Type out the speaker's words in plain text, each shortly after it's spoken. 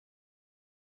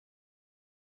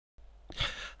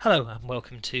Hello and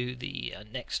welcome to the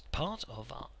next part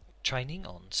of our training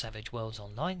on Savage Worlds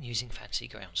Online using Fantasy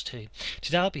Grounds 2.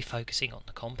 Today I'll be focusing on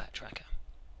the combat tracker.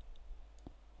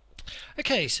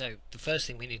 Okay, so the first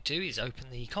thing we need to do is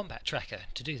open the combat tracker.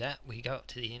 To do that we go up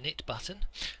to the init button.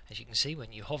 As you can see,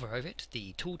 when you hover over it,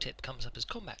 the tooltip comes up as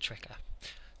combat tracker.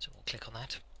 So we'll click on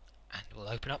that and we'll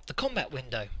open up the combat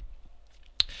window.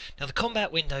 Now the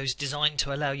combat window is designed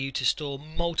to allow you to store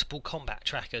multiple combat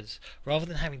trackers. Rather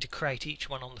than having to create each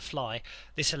one on the fly,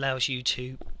 this allows you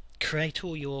to create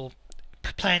all your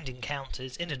planned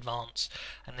encounters in advance,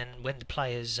 and then when the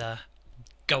players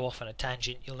go off on a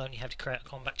tangent, you'll only have to create a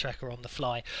combat tracker on the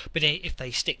fly. But if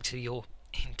they stick to your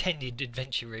intended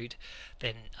adventure route,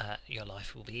 then your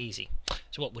life will be easy.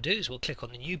 So what we'll do is we'll click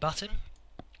on the new button.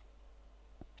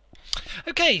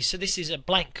 Okay, so this is a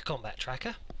blank combat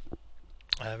tracker.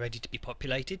 Ready to be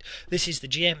populated. This is the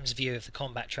GM's view of the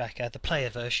combat tracker. The player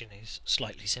version is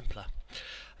slightly simpler.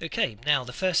 Okay, now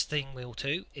the first thing we'll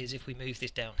do is if we move this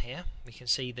down here, we can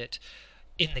see that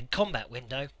in the combat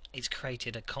window it's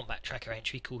created a combat tracker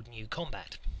entry called New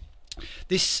Combat.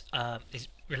 This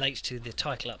relates to the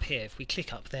title up here. If we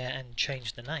click up there and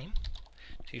change the name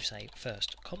to say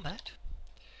First Combat,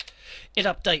 it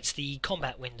updates the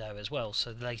combat window as well,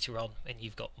 so later on when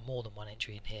you've got more than one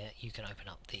entry in here, you can open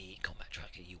up the combat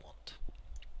tracker you want.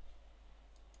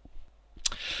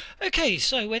 Okay,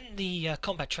 so when the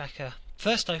combat tracker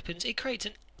first opens, it creates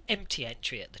an empty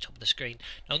entry at the top of the screen.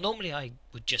 Now normally I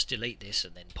would just delete this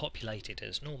and then populate it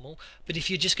as normal, but if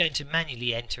you're just going to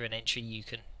manually enter an entry, you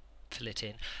can fill it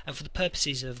in, and for the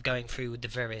purposes of going through with the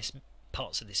various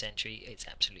parts of this entry, it's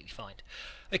absolutely fine.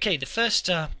 Okay, the first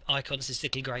icon is this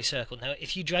little grey circle. Now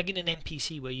if you drag in an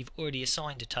NPC where you've already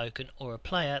assigned a token, or a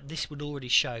player, this would already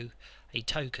show a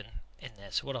token in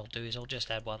there. So what I'll do is I'll just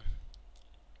add one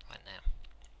right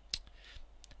now.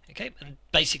 Okay, and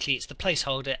basically it's the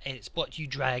placeholder, and it's what you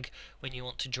drag when you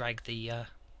want to drag the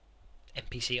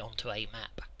NPC onto a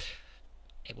map.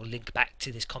 It will link back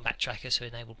to this combat tracker, so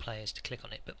enable players to click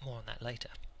on it, but more on that later.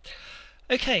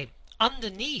 Okay,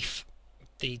 underneath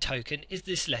the token is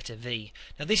this letter V.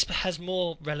 Now this has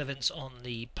more relevance on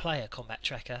the player combat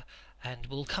tracker, and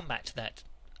we'll come back to that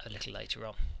a little later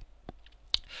on.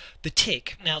 The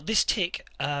tick. Now this tick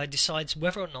decides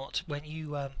whether or not, when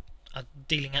you are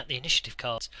dealing out the initiative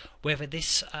cards, whether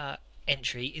this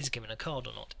entry is given a card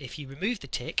or not. If you remove the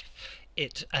tick,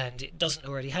 and it doesn't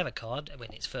already have a card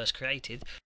when it's first created,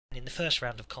 in the first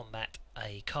round of combat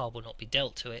a card will not be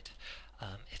dealt to it.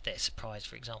 If they're surprised,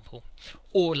 for example,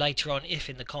 or later on if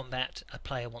in the combat a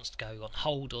player wants to go on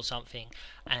hold or something,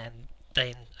 and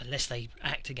then unless they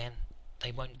act again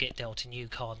they won't get dealt a new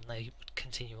card and they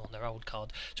continue on their old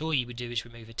card. So all you would do is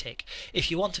remove a tick. If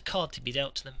you want a card to be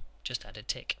dealt to them, just add a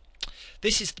tick.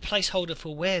 This is the placeholder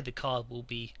for where the card will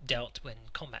be dealt when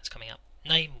combat's coming up.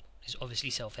 Name is obviously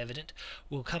self-evident.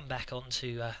 We'll come back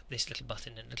onto this little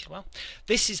button in a little while.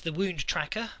 This is the wound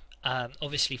tracker.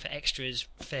 Obviously for extras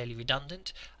fairly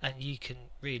redundant, and you can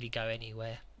really go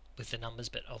anywhere with the numbers,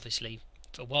 but obviously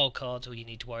for wildcards all you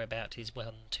need to worry about is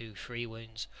 1, 2, 3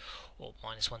 wounds, or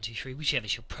 -1, 2, 3, whichever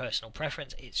is your personal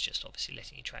preference. It's just obviously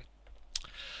letting you track.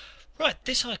 Right,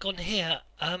 this icon here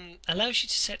allows you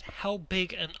to set how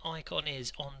big an icon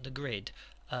is on the grid.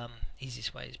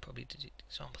 Easiest way is probably to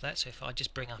example that. So if I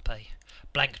just bring up a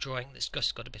blank drawing that's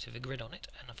just got a bit of a grid on it,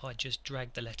 and if I just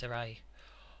drag the letter A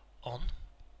on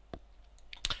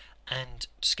and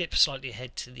skip slightly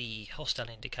ahead to the hostile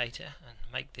indicator and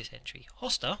make this entry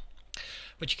hostile,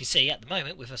 what you can see at the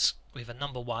moment with a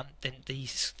number 1, then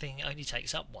this thing only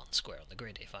takes up 1 square on the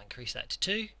grid. If I increase that to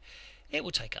 2, it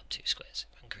will take up 2 squares.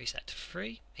 If I increase that to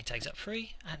 3, it takes up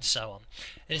 3, and so on.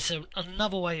 It's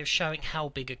another way of showing how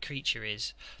big a creature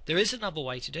is. There is another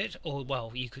way to do it, or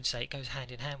well, you could say it goes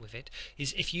hand in hand with it,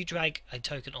 is if you drag a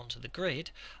token onto the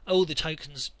grid, all the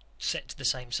tokens set to the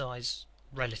same size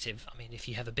relative. I mean, if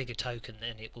you have a bigger token,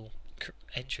 then it will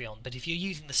entry on, but if you're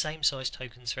using the same size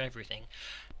tokens for everything,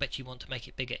 but you want to make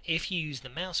it bigger, if you use the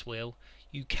mouse wheel,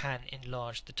 you can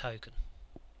enlarge the token.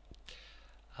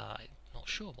 Not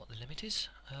sure what the limit is.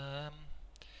 It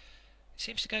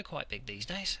seems to go quite big these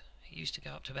days. It used to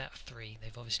go up to about 3.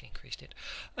 They've obviously increased it.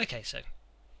 Okay, so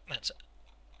that's,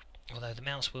 although the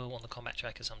mouse wheel on the combat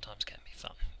tracker sometimes can be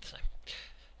fun, so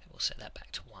we'll set that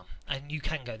back to 1, and you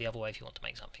can go the other way if you want to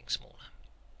make something smaller.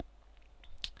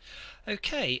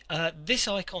 Okay, this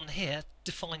icon here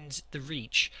defines the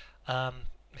reach.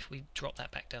 If we drop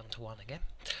that back down to 1 again,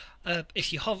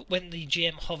 if you when the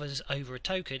GM hovers over a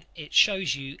token, it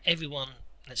shows you everyone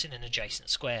that's in an adjacent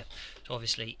square. So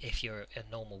obviously, if you're a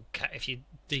normal if you're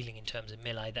dealing in terms of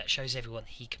melee, that shows everyone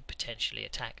he can potentially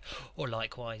attack. Or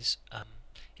likewise,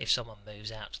 if someone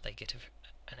moves out, they get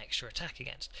an extra attack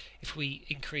against. If we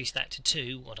increase that to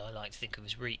 2, what I like to think of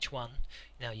as reach 1,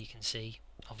 now you can see,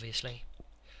 obviously,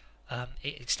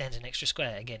 it extends an extra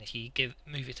square. Again, if you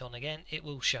move it on again, it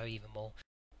will show even more.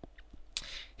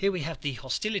 Here we have the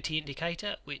hostility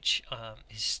indicator, which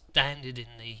is standard in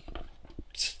the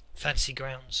Fantasy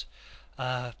Grounds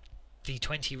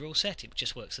V20 rule set. It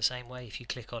just works the same way. If you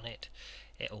click on it,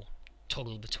 it'll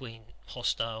toggle between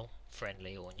hostile,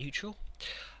 friendly or neutral.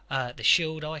 The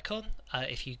shield icon,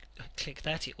 if you click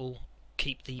that, it will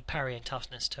keep the parry and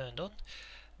toughness turned on.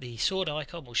 The sword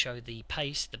icon will show the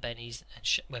pace, the bennies, and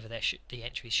whether the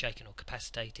entry is shaken or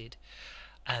capacitated.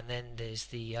 And then there's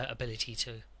the ability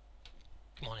to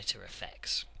monitor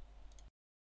effects.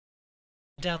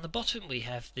 Down the bottom we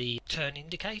have the turn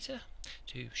indicator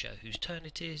to show whose turn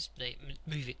it is. They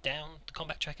move it down, the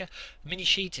combat tracker. The mini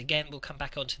sheet again will come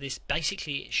back onto this.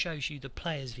 Basically it shows you the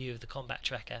player's view of the combat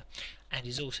tracker and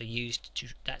is also used to,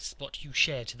 that's what you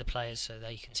share to the players so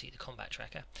they can see the combat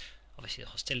tracker. Obviously the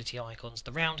hostility icons,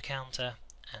 the round counter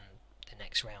and the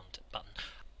next round button.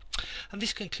 And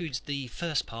this concludes the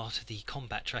first part of the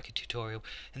combat tracker tutorial.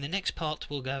 In the next part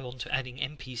we'll go on to adding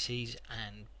NPCs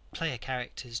and player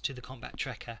characters to the combat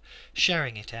tracker,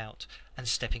 sharing it out and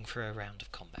stepping through a round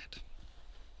of combat.